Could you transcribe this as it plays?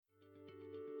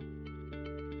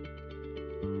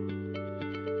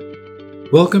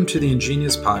Welcome to the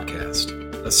Ingenious Podcast,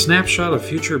 a snapshot of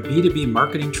future B2B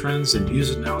marketing trends and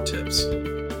use it now tips.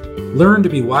 Learn to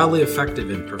be wildly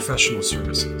effective in professional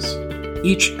services.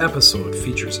 Each episode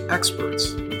features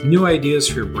experts with new ideas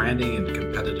for your branding and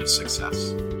competitive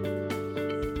success.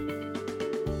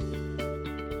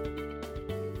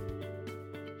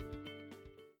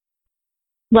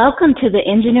 Welcome to the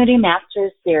Ingenuity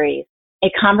Masters series, a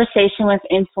conversation with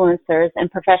influencers in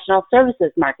professional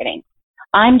services marketing.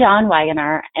 I'm Dawn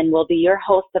Wagoner and will be your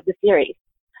host of the series.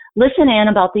 Listen in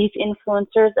about these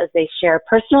influencers as they share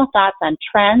personal thoughts on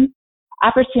trends,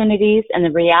 opportunities, and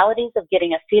the realities of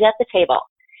getting a seat at the table.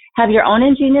 Have your own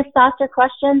ingenious thoughts or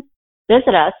questions?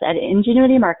 Visit us at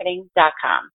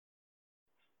ingenuitymarketing.com.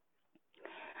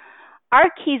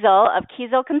 Art Kiesel of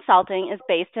Kiesel Consulting is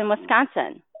based in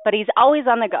Wisconsin, but he's always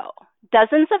on the go.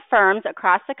 Dozens of firms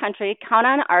across the country count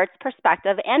on Art's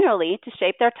perspective annually to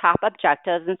shape their top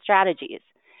objectives and strategies,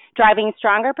 driving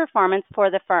stronger performance for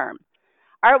the firm.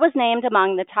 Art was named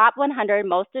among the top 100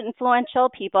 most influential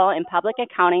people in public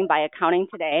accounting by Accounting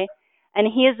Today,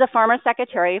 and he is the former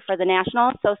secretary for the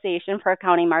National Association for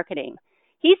Accounting Marketing.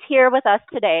 He's here with us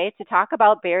today to talk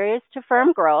about barriers to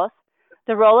firm growth,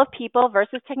 the role of people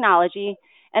versus technology,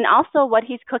 and also what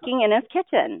he's cooking in his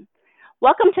kitchen.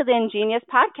 Welcome to the Ingenious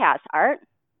Podcast, Art.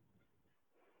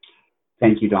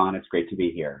 Thank you, Dawn. It's great to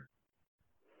be here.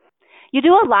 You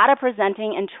do a lot of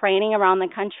presenting and training around the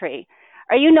country.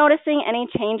 Are you noticing any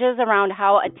changes around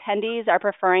how attendees are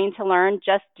preferring to learn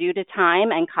just due to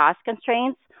time and cost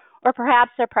constraints, or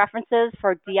perhaps their preferences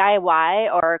for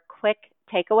DIY or quick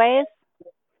takeaways?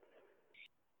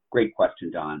 Great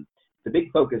question, Dawn. The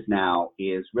big focus now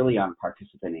is really on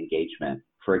participant engagement.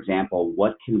 For example,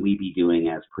 what can we be doing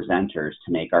as presenters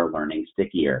to make our learning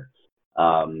stickier?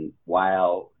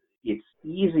 While it's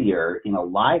easier in a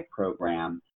live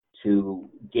program to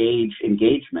gauge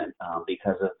engagement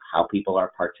because of how people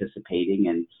are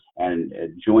participating and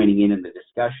joining in the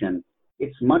discussion,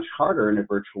 it's much harder in a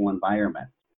virtual environment.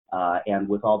 And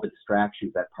with all the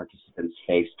distractions that participants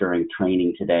face during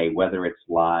training today, whether it's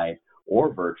live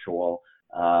or virtual,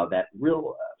 that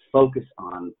real focus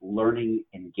on learning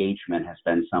engagement has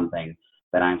been something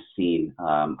that I've seen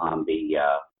on the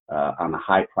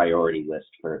high priority list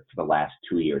for the last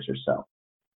 2 years or so.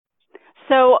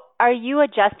 So are you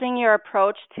adjusting your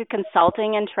approach to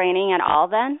consulting and training at all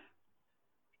then?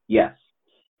 Yes.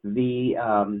 The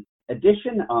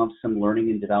addition of some learning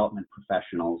and development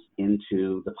professionals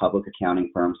into the public accounting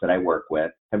firms that I work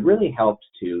with have really helped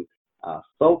to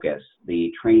focus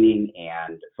the training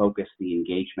and focus the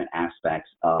engagement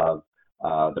aspects of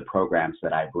the programs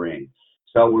that I bring.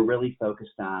 So we're really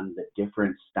focused on the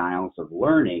different styles of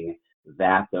learning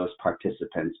that those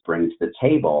participants bring to the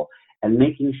table and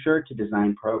making sure to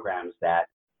design programs that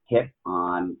hit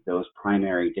on those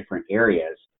primary different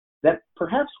areas that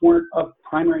perhaps weren't of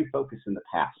primary focus in the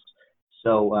past.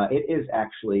 So it is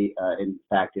actually, in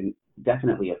fact,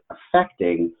 definitely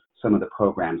affecting some of the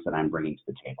programs that I'm bringing to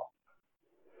the table.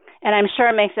 And I'm sure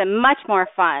it makes it much more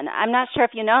fun. I'm not sure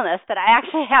if you know this, but I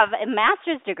actually have a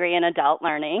master's degree in adult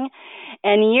learning.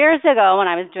 And years ago when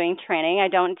I was doing training, I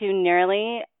don't do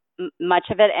nearly much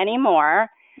of it anymore.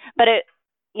 But it,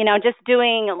 just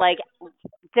doing like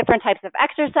different types of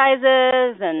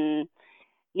exercises and,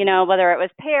 whether it was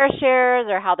pair shares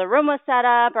or how the room was set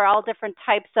up or all different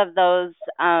types of those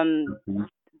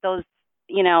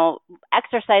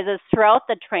exercises throughout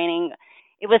the training.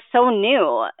 It was so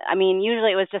new. I mean,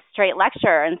 usually it was just straight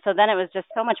lecture. And so then it was just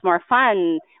so much more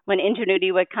fun when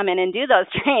Ingenuity would come in and do those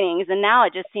trainings. And now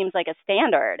it just seems like a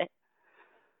standard.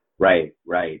 Right.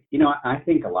 I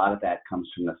think a lot of that comes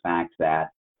from the fact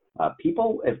that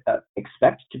people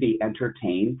expect to be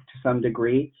entertained to some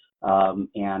degree. And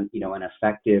an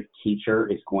effective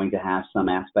teacher is going to have some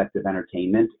aspect of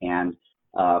entertainment. And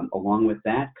along with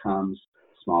that comes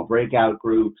small breakout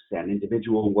groups and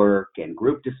individual work and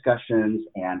group discussions.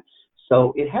 And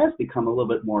so it has become a little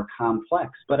bit more complex,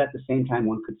 but at the same time,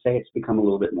 one could say it's become a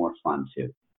little bit more fun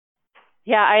too.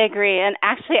 Yeah, I agree. And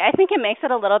actually, I think it makes it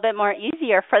a little bit more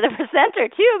easier for the presenter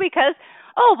too, because,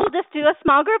 we'll just do a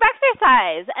small group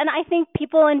exercise. And I think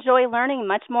people enjoy learning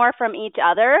much more from each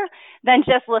other than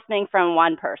just listening from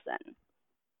one person.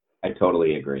 I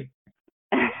totally agree.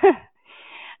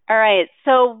 All right.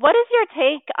 So what is your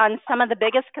take on some of the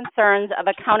biggest concerns of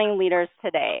accounting leaders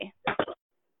today?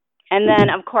 And then,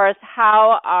 of course,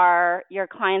 how are your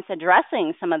clients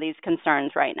addressing some of these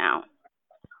concerns right now?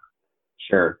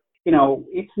 Sure.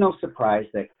 It's no surprise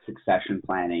that succession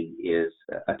planning is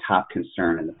a top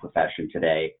concern in the profession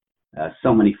today.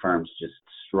 So many firms just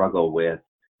struggle with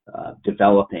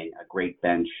developing a great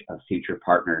bench of future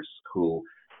partners who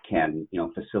can,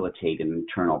 facilitate an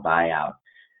internal buyout.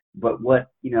 But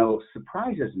what,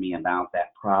 surprises me about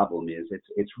that problem is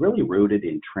it's really rooted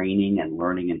in training and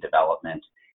learning and development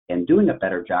and doing a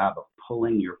better job of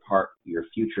pulling your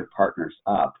future partners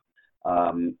up.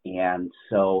 And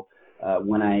so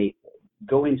when I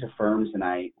go into firms and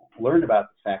I learn about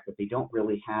the fact that they don't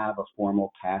really have a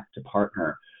formal path to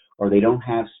partner, or they don't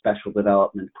have special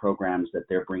development programs that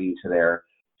they're bringing to their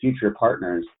future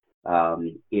partners,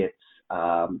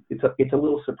 it's a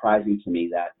little surprising to me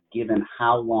that, given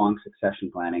how long succession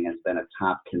planning has been a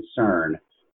top concern,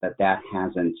 that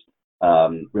hasn't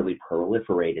really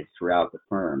proliferated throughout the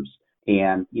firms.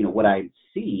 And what I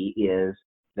see is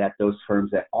that those firms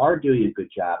that are doing a good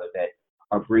job of it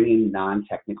are bringing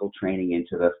non-technical training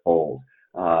into the fold.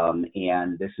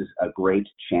 And this is a great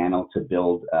channel to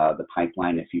build the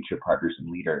pipeline of future partners and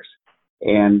leaders.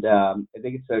 And I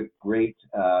think it's a great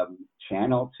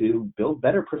channel to build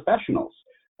better professionals.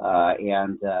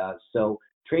 So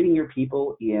training your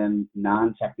people in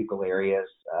non-technical areas,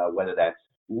 whether that's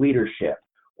leadership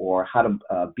or how to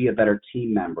be a better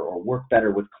team member or work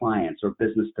better with clients or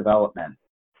business development,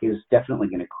 is definitely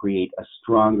going to create a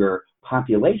stronger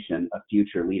population of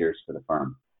future leaders for the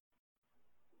firm.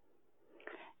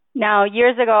 Now,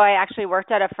 years ago, I actually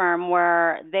worked at a firm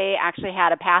where they actually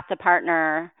had a path to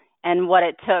partner and what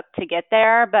it took to get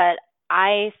there, but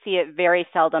I see it very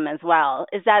seldom as well.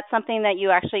 Is that something that you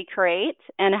actually create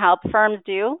and help firms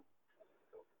do?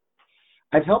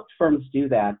 I've helped firms do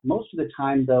that. Most of the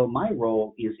time, though, my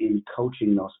role is in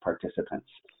coaching those participants.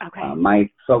 Okay. My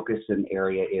focus and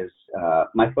area is,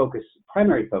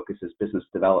 primary focus is business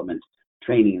development,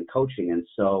 training, and coaching. And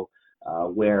so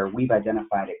where we've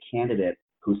identified a candidate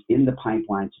who's in the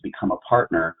pipeline to become a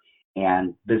partner,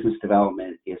 and business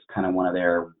development is kind of one of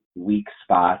their weak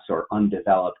spots or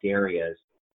undeveloped areas,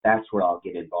 that's where I'll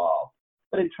get involved.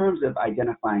 But in terms of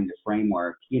identifying the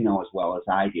framework, as well as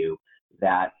I do,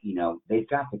 that, they've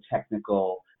got the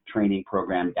technical training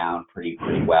program down pretty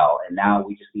well. And now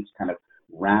we just need to kind of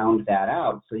round that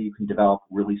out so you can develop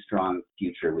really strong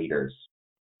future leaders.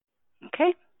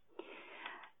 Okay.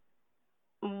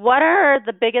 What are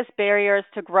the biggest barriers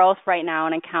to growth right now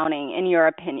in accounting, in your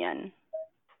opinion?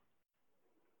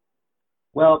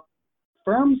 Well,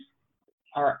 firms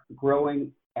are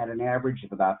growing at an average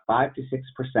of about 5 to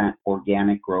 6%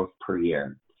 organic growth per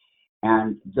year.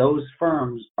 And those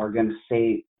firms are going to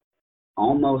say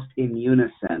almost in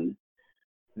unison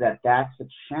that that's a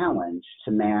challenge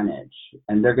to manage.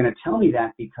 And they're going to tell me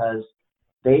that because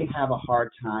they have a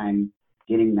hard time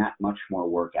getting that much more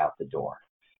work out the door.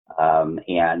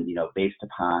 Based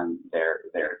upon their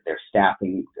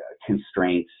staffing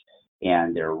constraints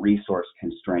and their resource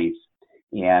constraints.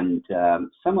 And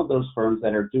some of those firms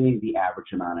that are doing the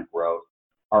average amount of growth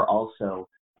are also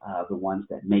the ones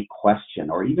that may question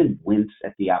or even wince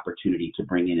at the opportunity to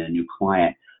bring in a new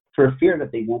client for a fear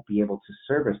that they won't be able to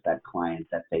service that client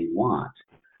that they want.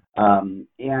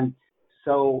 And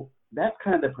so that's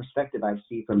kind of the perspective I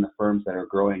see from the firms that are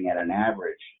growing at an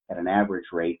average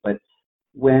rate. But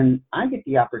when I get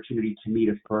the opportunity to meet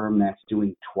a firm that's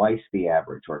doing twice the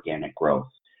average organic growth,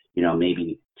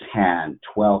 maybe 10,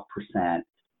 12%,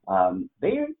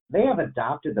 they have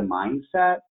adopted the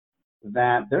mindset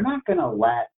that they're not going to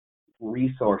let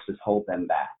resources hold them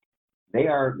back. They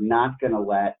are not going to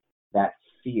let that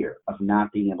fear of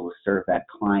not being able to serve that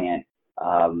client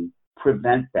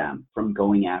prevent them from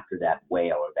going after that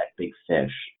whale or that big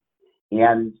fish.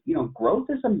 And, growth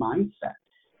is a mindset.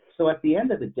 So at the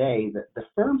end of the day, the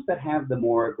firms that have the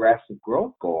more aggressive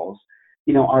growth goals,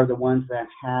 are the ones that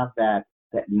have that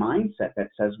mindset that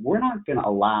says, we're not going to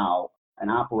allow an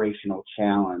operational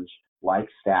challenge like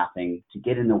staffing to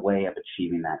get in the way of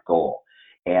achieving that goal.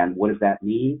 And what does that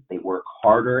mean? They work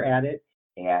harder at it,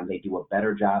 and they do a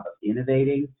better job of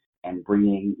innovating and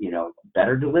bringing,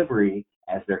 better delivery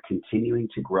as they're continuing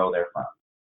to grow their firm.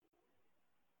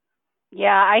 Yeah,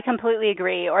 I completely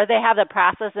agree. Or they have the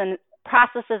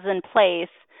processes in place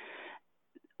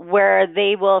where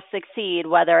they will succeed,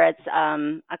 whether it's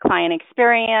a client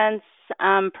experience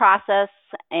process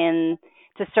and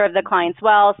to serve the clients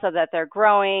well so that they're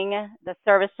growing the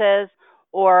services,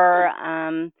 or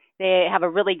they have a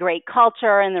really great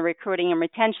culture and the recruiting and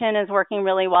retention is working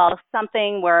really well,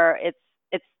 something where it's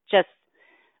just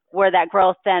where that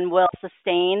growth then will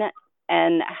sustain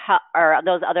and or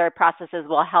those other processes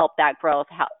will help that growth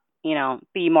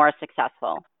be more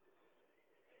successful.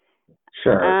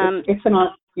 Sure. It's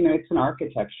an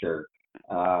architecture,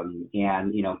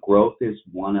 and growth is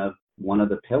one of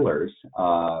the pillars.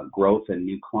 Growth and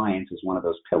new clients is one of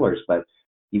those pillars, but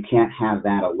you can't have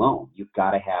that alone. You've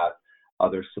got to have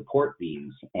other support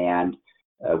beams. And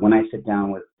when I sit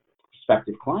down with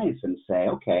prospective clients and say,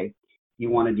 okay, you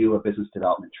want to do a business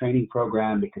development training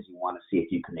program because you want to see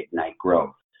if you can ignite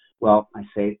growth. Well, I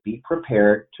say be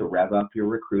prepared to rev up your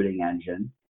recruiting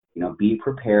engine. Be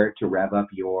prepared to rev up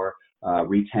your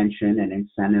retention and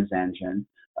incentives engine.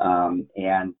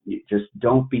 And just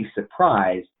don't be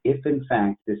surprised if, in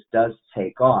fact, this does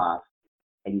take off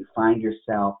and you find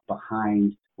yourself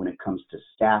behind when it comes to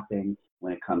staffing,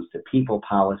 when it comes to people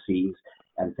policies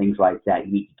and things like that.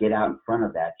 You need to get out in front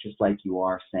of that, just like you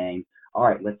are saying, all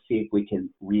right, let's see if we can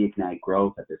reignite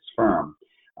growth at this firm.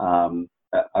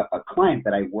 A client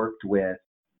that I worked with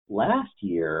last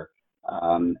year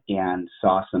and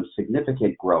saw some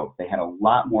significant growth. They had a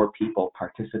lot more people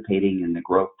participating in the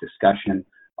growth discussion,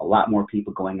 a lot more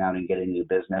people going out and getting new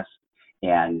business.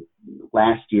 And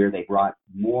last year, they brought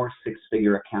more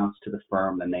six-figure accounts to the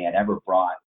firm than they had ever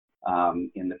brought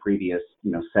in the previous,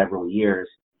 several years.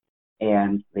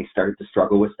 And they started to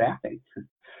struggle with staffing.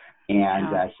 And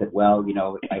I said, well,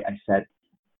 I said,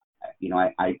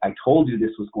 I told you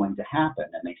this was going to happen.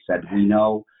 And they said, we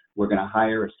know we're going to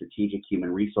hire a strategic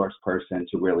human resource person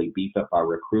to really beef up our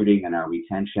recruiting and our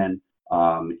retention,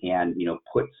 and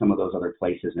put some of those other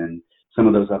places and some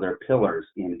of those other pillars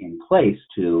in place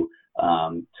to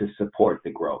support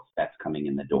the growth that's coming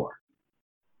in the door.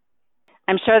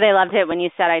 I'm sure they loved it when you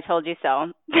said, I told you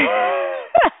so.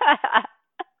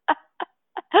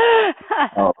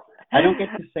 Oh, I don't get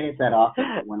to say it that often,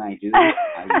 but when I do,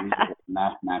 I usually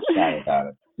not shy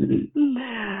about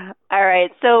it. All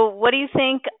right. So what do you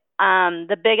think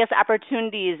the biggest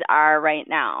opportunities are right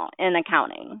now in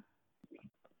accounting?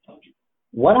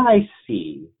 What I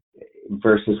see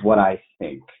versus what I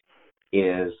think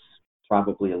is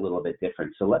probably a little bit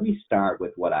different. So let me start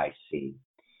with what I see.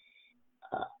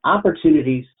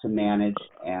 Opportunities to manage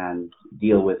and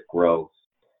deal with growth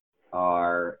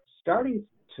are starting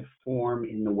to form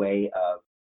in the way of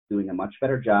doing a much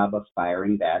better job of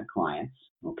firing bad clients.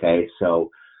 Okay, so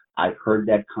I've heard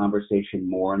that conversation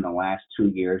more in the last 2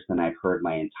 years than I've heard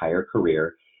my entire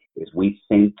career, is we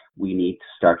think we need to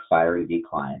start firing B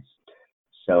clients.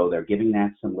 So they're giving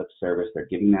that some lip service, they're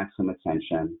giving that some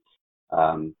attention.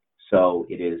 So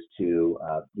it is to,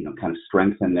 kind of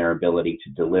strengthen their ability to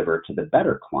deliver to the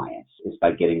better clients is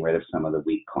by getting rid of some of the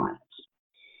weak clients.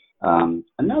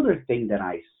 Another thing that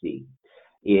I see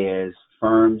is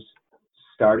firms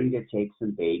starting to take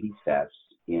some baby steps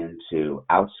into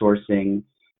outsourcing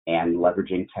and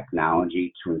leveraging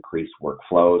technology to increase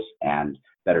workflows and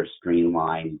better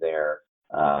streamline their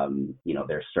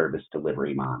service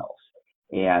delivery models.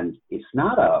 And it's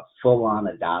not a full-on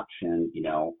adoption,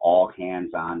 all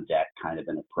hands on deck kind of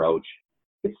an approach.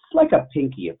 It's like a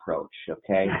pinky approach,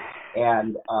 okay?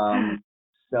 And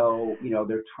so,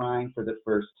 they're trying for the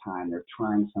first time, they're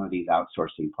trying some of these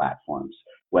outsourcing platforms,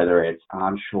 whether it's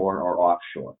onshore or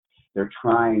offshore. They're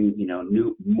trying,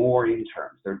 more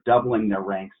interns. They're doubling their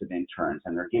ranks of interns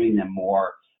and they're giving them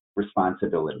more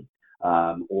responsibility.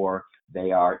 Or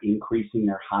they are increasing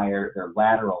their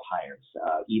lateral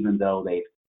hires, even though they've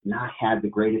not had the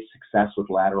greatest success with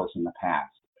laterals in the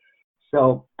past.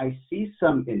 So I see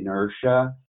some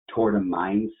inertia toward a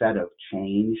mindset of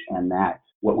change, and that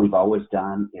what we've always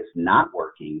done is not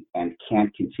working and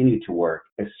can't continue to work,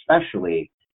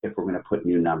 especially if we're going to put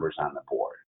new numbers on the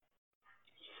board.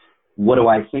 What do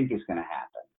I think is going to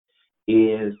happen?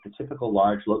 Is the typical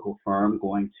large local firm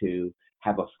going to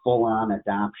have a full-on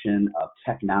adoption of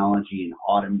technology and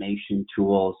automation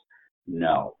tools?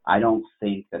 No, I don't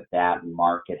think that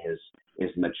market is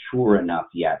mature enough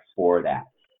yet for that.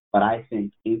 But I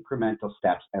think incremental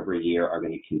steps every year are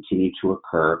going to continue to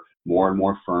occur. More and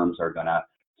more firms are going to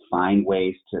find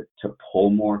ways to pull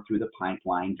more through the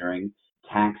pipeline during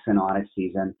tax and audit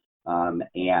season. And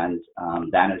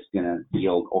that is going to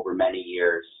yield over many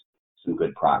years some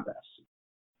good progress.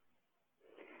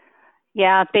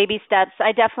 Yeah, baby steps.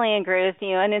 I definitely agree with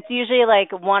you. And it's usually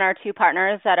like one or two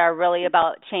partners that are really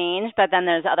about change, but then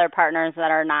there's other partners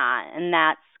that are not. And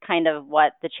that's kind of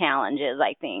what the challenge is,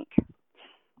 I think.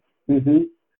 Mm-hmm.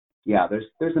 Yeah,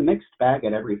 there's a mixed bag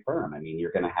at every firm. I mean,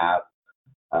 you're going to have,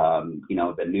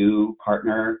 the new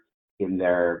partner in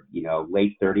their,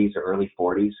 late 30s or early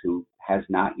 40s who has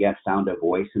not yet found a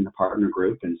voice in the partner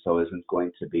group and so isn't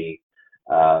going to be,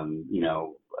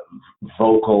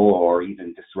 vocal or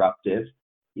even disruptive.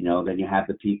 Then you have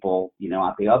the people,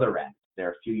 at the other end.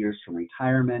 They're a few years from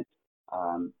retirement,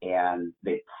 and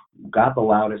they've got the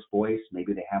loudest voice.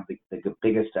 Maybe they have the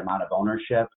biggest amount of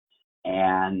ownership,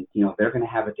 and they're going to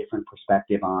have a different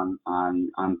perspective on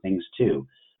things too.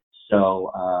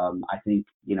 So I think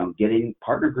getting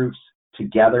partner groups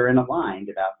together and aligned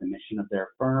about the mission of their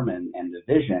firm and the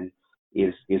vision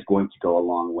is going to go a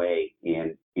long way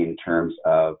in in terms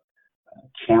of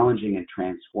challenging and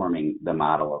transforming the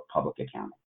model of public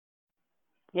accounting.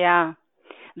 Yeah.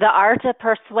 The art of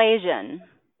persuasion.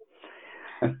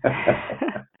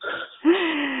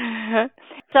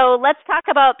 So let's talk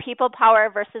about people power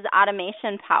versus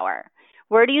automation power.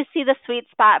 Where do you see the sweet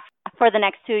spot for the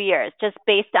next 2 years, just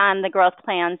based on the growth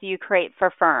plans you create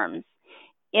for firms?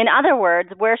 In other words,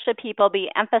 where should people be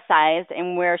emphasized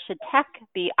and where should tech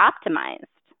be optimized?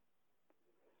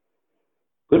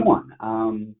 Good one.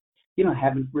 I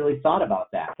haven't really thought about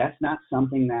that. That's not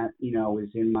something that, is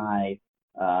in my,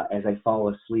 as I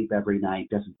fall asleep every night,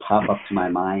 doesn't pop up to my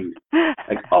mind.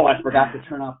 Like, oh, I forgot to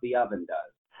turn off the oven does.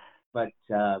 But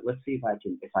let's see if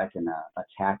I can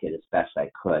attack it as best I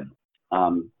could.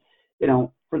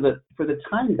 For the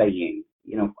time being,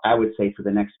 I would say for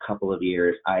the next couple of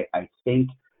years, I think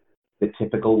the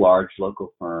typical large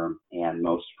local firm and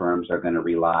most firms are going to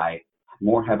rely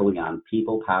more heavily on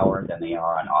people power than they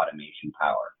are on automation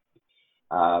power.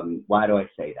 Why do I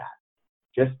say that?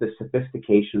 Just the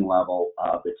sophistication level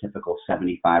of the typical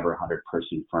 75 or 100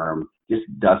 person firm just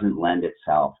doesn't lend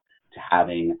itself to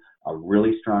having a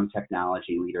really strong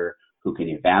technology leader who can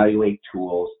evaluate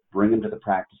tools, bring them to the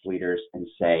practice leaders and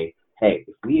say, hey,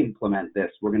 if we implement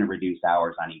this, we're going to reduce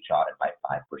hours on each audit by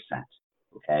 5%.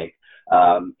 Okay.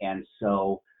 And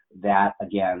so that,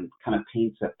 again, kind of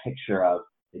paints a picture of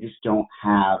they just don't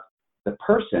have the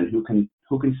person who can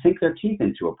sink their teeth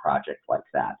into a project like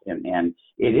that. And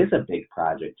it is a big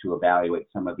project to evaluate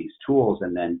some of these tools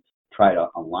and then try to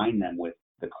align them with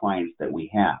the clients that we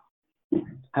have.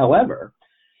 However,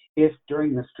 if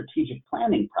during the strategic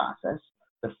planning process,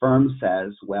 the firm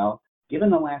says, well, given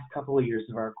the last couple of years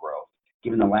of our growth,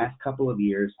 given the last couple of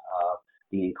years of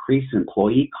the increased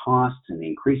employee costs and the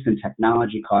increase in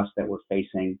technology costs that we're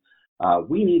facing,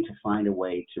 we need to find a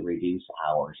way to reduce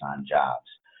hours on jobs.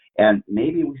 And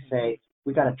maybe we say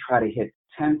we got to try to hit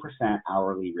 10%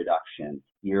 hourly reduction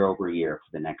year over year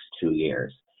for the next 2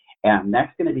 years. And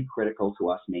that's going to be critical to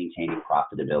us maintaining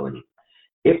profitability.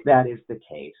 If that is the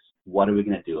case, what are we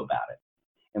going to do about it?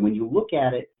 And when you look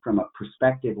at it from a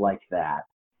perspective like that,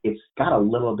 it's got a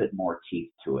little bit more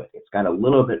teeth to it. It's got a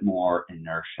little bit more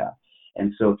inertia.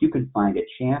 And so if you can find a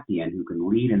champion who can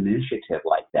lead an initiative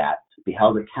like that, be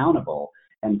held accountable,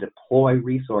 and deploy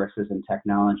resources and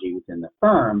technology within the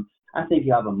firm, I think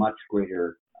you have a much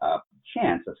greater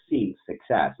chance of seeing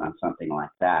success on something like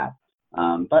that.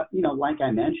 But, like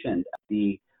I mentioned,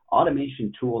 the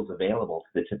automation tools available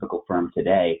to the typical firm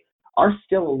today are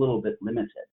still a little bit limited.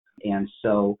 And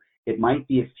so it might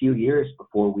be a few years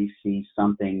before we see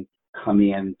something come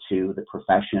into the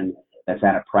profession that's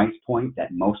at a price point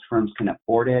that most firms can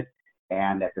afford it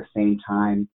and at the same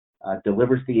time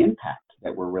delivers the impact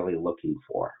that we're really looking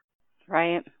for.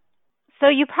 Right. So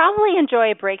you probably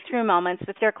enjoy breakthrough moments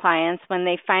with your clients when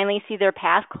they finally see their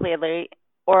path clearly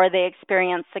or they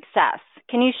experience success.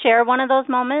 Can you share one of those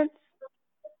moments?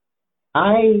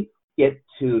 I get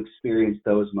to experience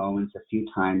those moments a few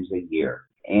times a year.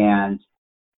 And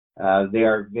they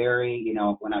are very,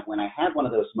 when I have one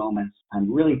of those moments,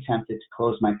 I'm really tempted to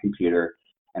close my computer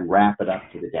and wrap it up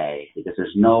for the day because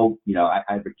there's no,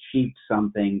 I've achieved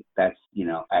something that's,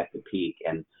 at the peak,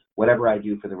 and whatever I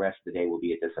do for the rest of the day will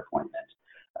be a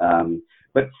disappointment.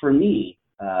 But for me,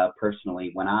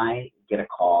 personally, when I get a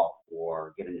call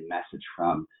or get a message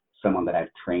from someone that I've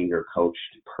trained or coached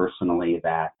personally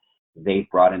that they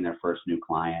brought in their first new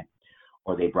client,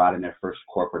 or they brought in their first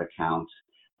corporate account,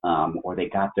 or they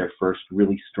got their first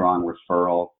really strong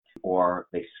referral, or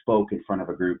they spoke in front of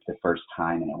a group the first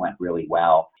time and it went really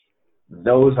well.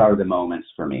 Those are the moments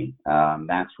for me.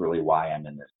 That's really why I'm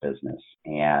in this business.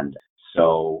 And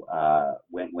so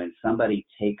when somebody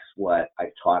takes what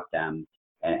I've taught them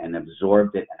and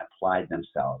absorbed it and applied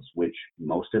themselves, which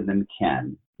most of them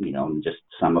can, just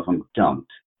some of them don't,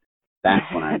 that's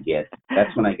when I get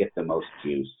the most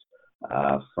juice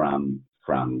from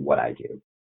what I do.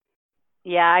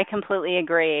 Yeah, I completely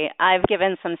agree. I've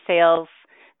given some sales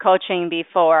coaching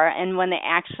before, and when they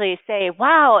actually say,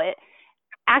 wow,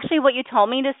 actually what you told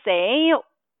me to say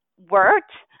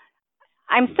worked,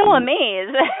 I'm so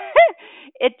amazed.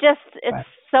 It's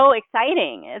so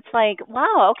exciting. It's like,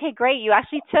 wow, okay, great. You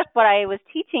actually took what I was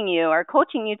teaching you or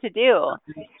coaching you to do,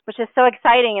 which is so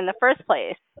exciting in the first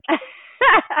place.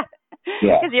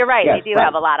 Because you're right, they do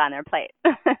have a lot on their plate.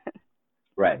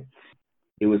 Right.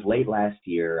 It was late last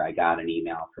year, I got an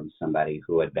email from somebody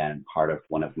who had been part of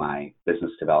one of my business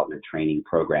development training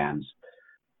programs.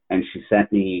 And she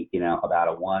sent me, about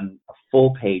a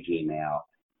full page email.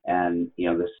 And,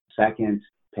 the second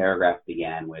paragraph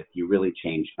began with, "You really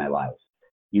changed my life."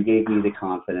 You gave me the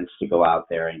confidence to go out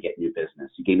there and get new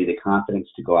business. You gave me the confidence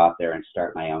to go out there and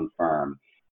start my own firm.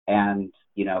 And,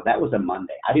 that was a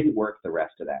Monday. I didn't work the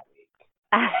rest of that week.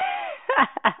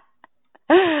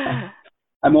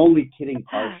 I'm only kidding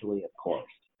partially, of course.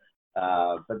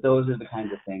 But those are the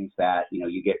kinds of things that,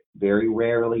 you get very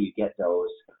rarely. You get those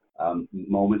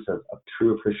moments of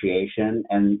true appreciation,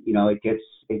 and,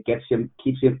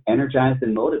 keeps you energized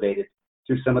and motivated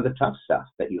through some of the tough stuff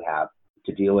that you have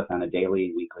to deal with on a daily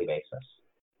and weekly basis.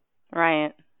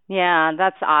 Right. Yeah,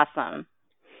 that's awesome.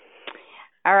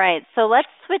 All right, so let's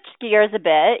switch gears a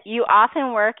bit. You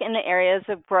often work in the areas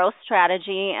of growth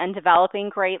strategy and developing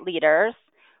great leaders.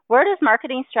 Where does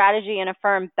marketing strategy in a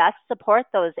firm best support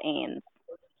those aims?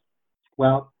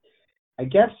 Well, I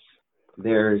guess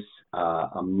there's a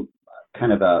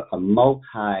kind of a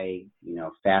multi,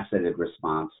 faceted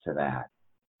response to that.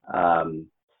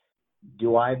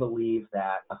 Do I believe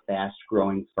that a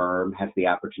fast-growing firm has the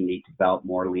opportunity to develop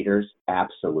more leaders?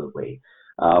 Absolutely.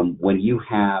 When you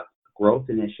have growth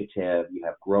initiative, you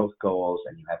have growth goals,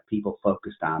 and you have people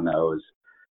focused on those,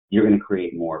 you're going to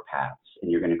create more paths,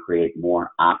 and you're going to create more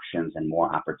options and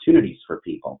more opportunities for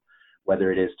people,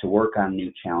 whether it is to work on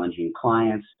new challenging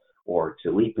clients or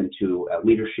to leap into a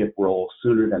leadership role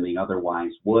sooner than they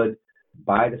otherwise would.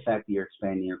 By the fact that you're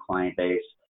expanding your client base,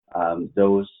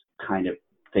 those kind of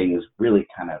things really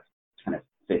kind of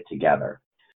fit together.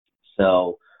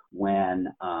 So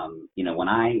when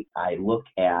I look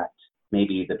at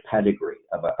maybe the pedigree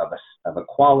of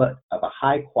a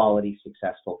high quality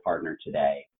successful partner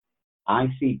today, I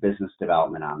see business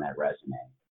development on that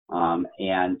resume,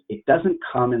 and it doesn't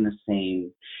come in the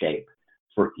same shape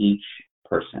for each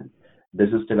person.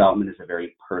 Business development is a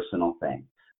very personal thing.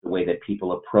 The way that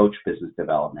people approach business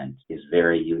development is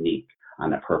very unique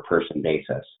on a per person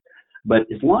basis. But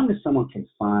as long as someone can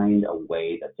find a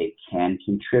way that they can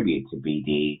contribute to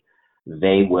BD,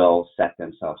 they will set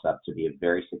themselves up to be a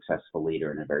very successful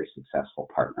leader and a very successful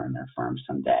partner in their firm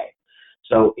someday.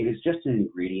 So it is just an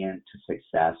ingredient to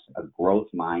success, a growth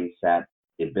mindset,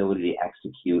 the ability to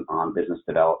execute on business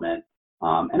development.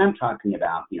 And I'm talking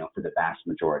about, for the vast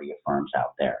majority of firms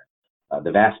out there.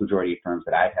 The vast majority of firms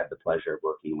that I've had the pleasure of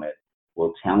working with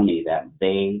will tell me that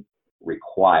they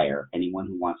require anyone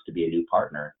who wants to be a new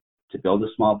partner to build a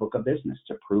small book of business,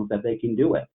 to prove that they can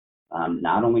do it.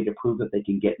 Not only to prove that they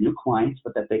can get new clients,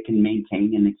 but that they can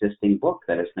maintain an existing book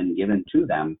that has been given to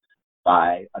them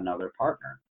by another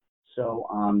partner. So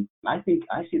I think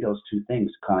I see those two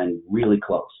things coming really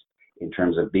close in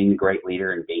terms of being a great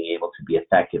leader and being able to be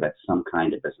effective at some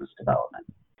kind of business development.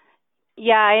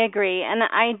 Yeah, I agree. And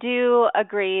I do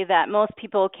agree that most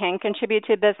people can contribute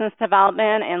to business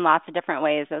development in lots of different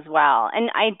ways as well.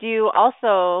 And I do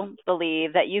also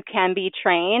believe that you can be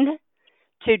trained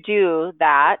to do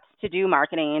that, to do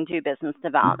marketing and do business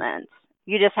development.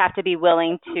 You just have to be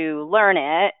willing to learn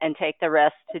it and take the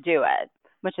risk to do it,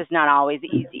 which is not always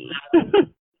easy.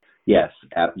 Yes,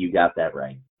 you got that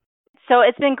right. So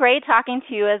it's been great talking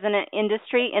to you as an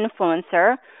industry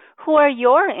influencer. Who are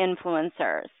your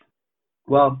influencers?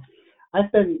 Well,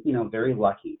 I've been, very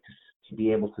lucky to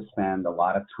be able to spend a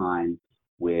lot of time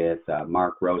with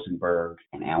Mark Rosenberg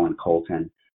and Alan Colton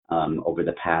over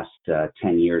the past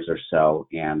 10 years or so,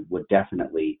 and would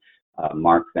definitely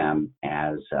mark them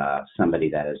as somebody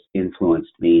that has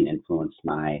influenced me and influenced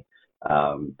my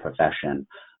profession.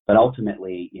 But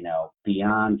ultimately,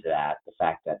 beyond that, the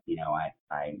fact that,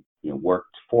 I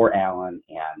worked for Alan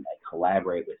and I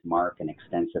collaborate with Mark an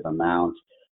extensive amount,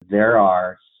 there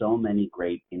are so many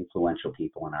great influential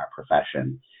people in our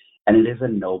profession, and it is a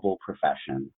noble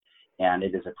profession, and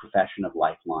it is a profession of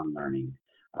lifelong learning.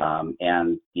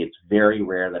 And it's very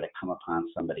rare that I come upon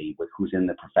somebody who's in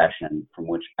the profession from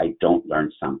which I don't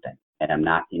learn something and I'm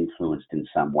not influenced in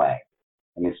some way.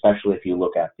 I mean, especially if you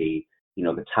look at the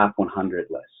top 100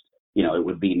 list, it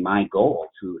would be my goal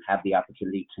to have the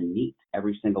opportunity to meet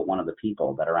every single one of the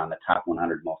people that are on the top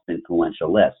 100 most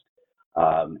influential list.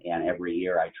 And every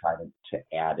year I try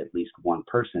to add at least one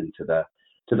person to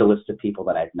the list of people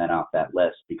that I've met off that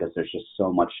list, because there's just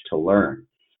so much to learn.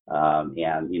 And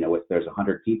if there's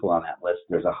 100 people on that list,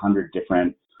 there's 100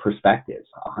 different perspectives,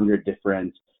 100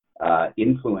 different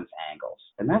influence angles,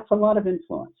 and that's a lot of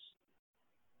influence.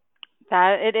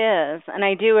 That it is, and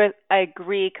I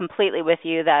agree completely with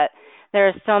you that there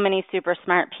are so many super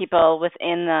smart people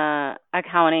within the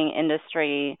accounting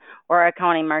industry or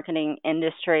accounting marketing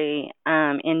industry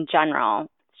in general.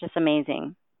 It's just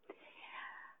amazing.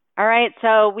 All right,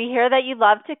 so we hear that you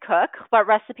love to cook. What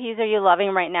recipes are you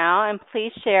loving right now? And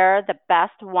please share the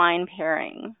best wine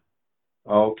pairing.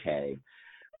 Okay.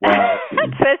 Well,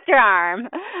 twist your arm.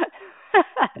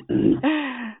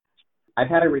 I've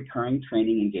had a recurring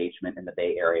training engagement in the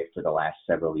Bay Area for the last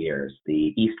several years,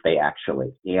 the East Bay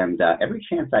actually. And every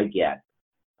chance I get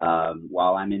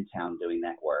while I'm in town doing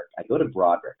that work, I go to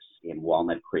Broderick's in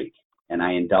Walnut Creek and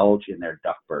I indulge in their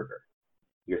duck burger.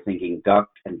 You're thinking duck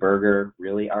and burger,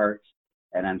 really, Art?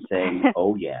 And I'm saying,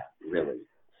 oh yeah, really.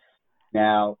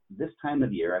 Now, this time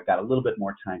of year, I've got a little bit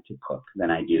more time to cook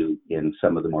than I do in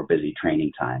some of the more busy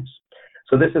training times.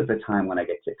 So this is the time when I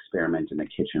get to experiment in the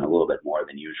kitchen a little bit more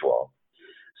than usual.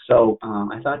 So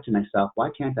I thought to myself, why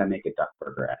can't I make a duck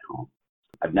burger at home?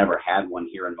 I've never had one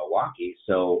here in Milwaukee,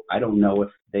 so I don't know if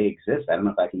they exist. I don't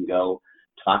know if I can go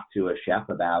talk to a chef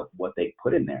about what they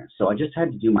put in there. So I just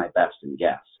had to do my best and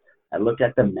guess. I looked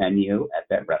at the menu at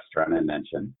that restaurant I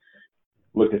mentioned,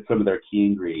 looked at some of their key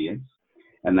ingredients,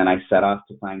 and then I set off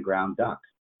to find ground duck.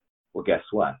 Well, guess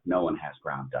what? No one has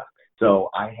ground duck. So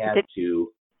I had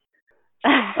to...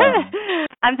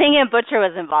 I'm thinking a butcher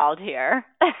was involved here.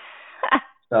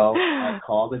 So I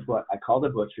called a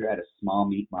butcher at a small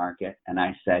meat market, and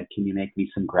I said, can you make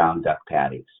me some ground duck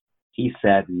patties? He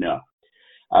said no.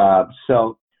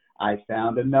 So I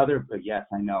found another, but yes,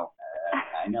 I know.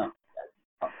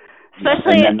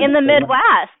 Especially in the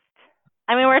Midwest.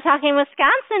 I mean, we're talking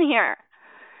Wisconsin here.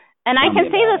 And I can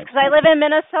say this because I live in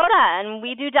Minnesota, and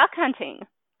we do duck hunting.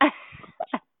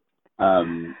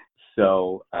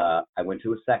 So I went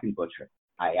to a second butcher.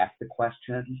 I asked the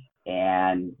question,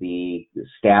 and the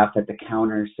staff at the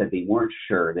counter said they weren't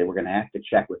sure. They were going to have to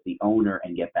check with the owner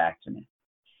and get back to me.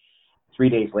 3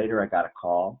 days later, I got a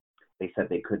call. They said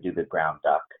they could do the ground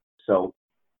duck. So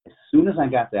as soon as I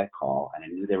got that call, and I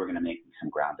knew they were going to make me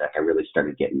some ground duck, I really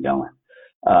started getting going.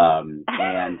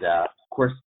 Of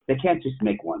course, they can't just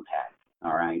make one patty.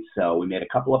 All right. So we made a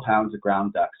couple of pounds of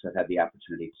ground duck. So I've had the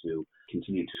opportunity to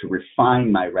continue to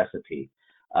refine my recipe.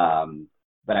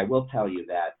 But I will tell you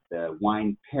that the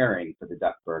wine pairing for the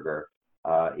duck burger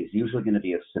is usually going to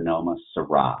be a Sonoma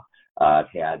Syrah. I've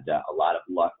had a lot of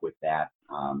luck with that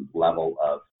level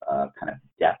of kind of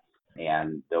depth,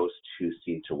 and those two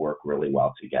seem to work really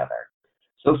well together.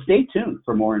 So stay tuned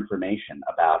for more information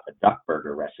about a duck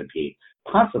burger recipe,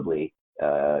 possibly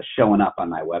showing up on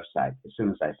my website as soon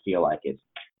as I feel like it's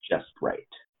just right.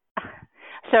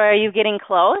 So are you getting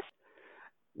close?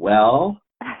 Well,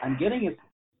 I'm getting as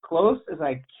close as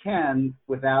I can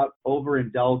without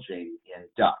overindulging in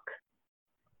duck.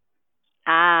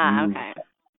 Okay.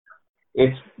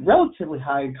 It's relatively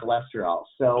high in cholesterol,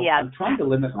 so yes. I'm trying to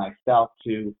limit myself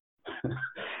to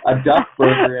a duck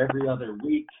burger every other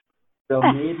week. So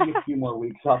maybe a few more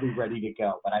weeks I'll be ready to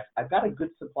go. But I've got a good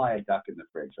supply of duck in the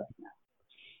fridge right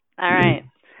now. All right.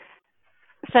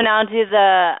 So now do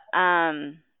the,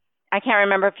 I can't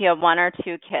remember if you have one or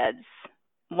two kids.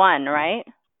 One, right?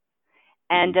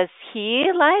 And does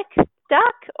he like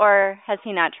duck, or has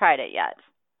he not tried it yet?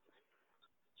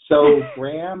 So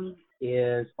Graham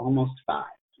is almost 5,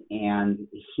 and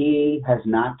he has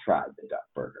not tried the duck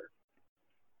burger.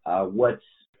 What's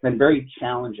been very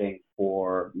challenging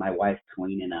for my wife,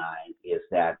 Colleen, and I is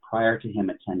that prior to him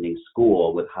attending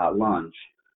school with Hot Lunch,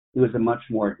 he was a much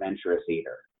more adventurous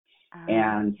eater.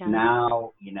 And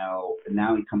now,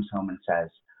 now he comes home and says,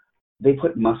 they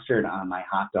put mustard on my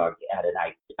hot dog and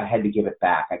I had to give it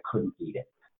back. I couldn't eat it.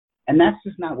 And that's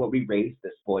just not what we raised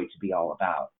this boy to be all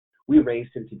about. We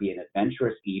raised him to be an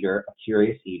adventurous eater, a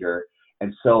curious eater.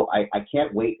 And so I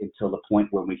can't wait until the point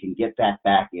where we can get that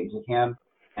back into him.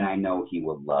 And I know he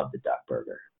will love the duck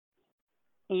burger.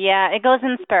 Yeah, it goes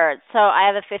in spurts. So I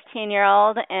have a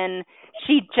 15-year-old, and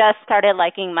she just started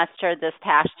liking mustard this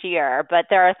past year. But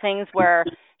there are things where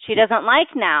she doesn't like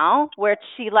now, where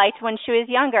she liked when she was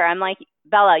younger. I'm like,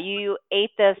 Bella, you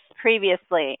ate this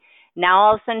previously. Now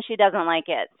all of a sudden she doesn't like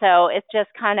it. So it just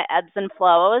kind of ebbs and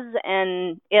flows,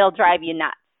 and it'll drive you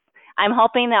nuts. I'm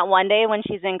hoping that one day when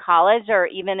she's in college or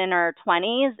even in her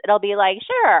 20s, it'll be like,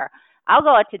 sure, I'll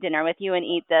go out to dinner with you and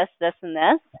eat this, this, and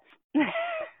this.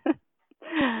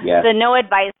 Yes. So no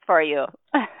advice for you.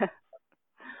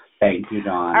 Thank you,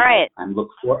 Dawn. All right. I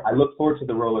look forward to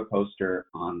the roller coaster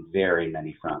on very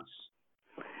many fronts.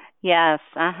 Yes.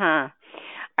 All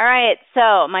right.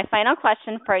 So my final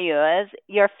question for you is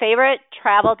your favorite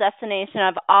travel destination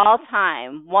of all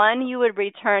time, one you would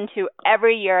return to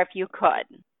every year if you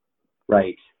could.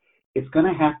 Right. It's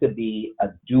going to have to be a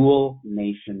dual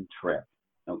nation trip.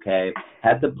 Okay.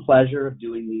 Had the pleasure of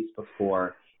doing these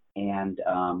before. And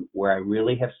where I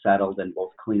really have settled, and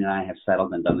both Colleen and I have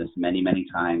settled and done this many, many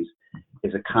times,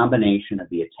 is a combination of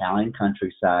the Italian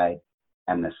countryside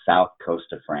and the south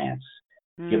coast of France.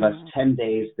 Give us 10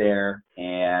 days there,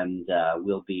 and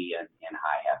we'll be in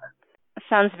high heaven.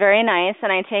 Sounds very nice.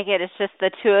 And I take it it's just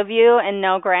the two of you and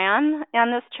no Gran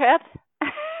on this trip?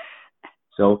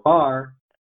 So far.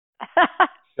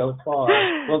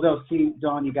 Well, no, see,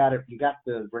 Dawn, you got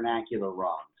the vernacular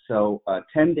wrong. So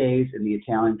 10 days in the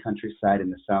Italian countryside in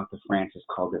the south of France is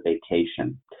called a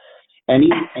vacation.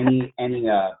 Any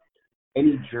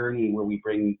journey where we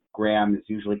bring Graham is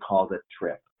usually called a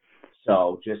trip.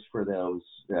 So just for those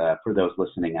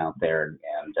listening out there, and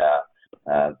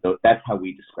that's how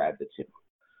we describe the two.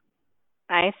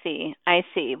 I see.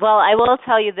 Well, I will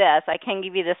tell you this. I can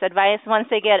give you this advice. Once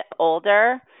they get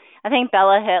older, I think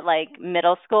Bella hit like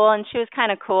middle school, and she was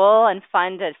kind of cool and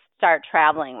fun to start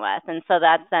traveling with. And so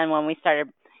that's then when we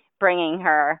started bringing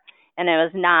her, and it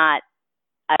was not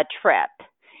a trip.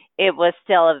 It was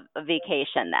still a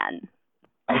vacation then.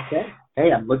 Okay.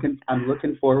 Hey, I'm looking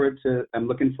forward to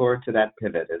that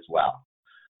pivot as well.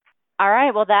 All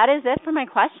right. Well, that is it for my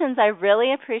questions. I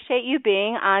really appreciate you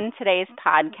being on today's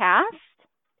podcast.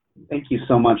 Thank you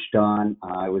so much, Dawn.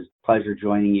 It was a pleasure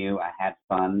joining you. I had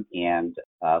fun, and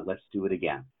let's do it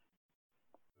again.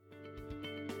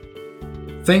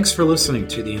 Thanks for listening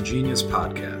to the Ingenious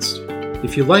Podcast.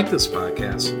 If you like this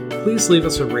podcast, please leave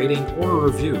us a rating or a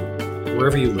review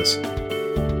wherever you listen.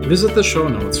 Visit the show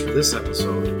notes for this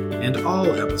episode and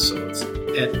all episodes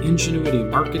at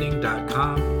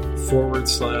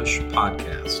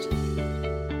ingenuitymarketing.com/podcast.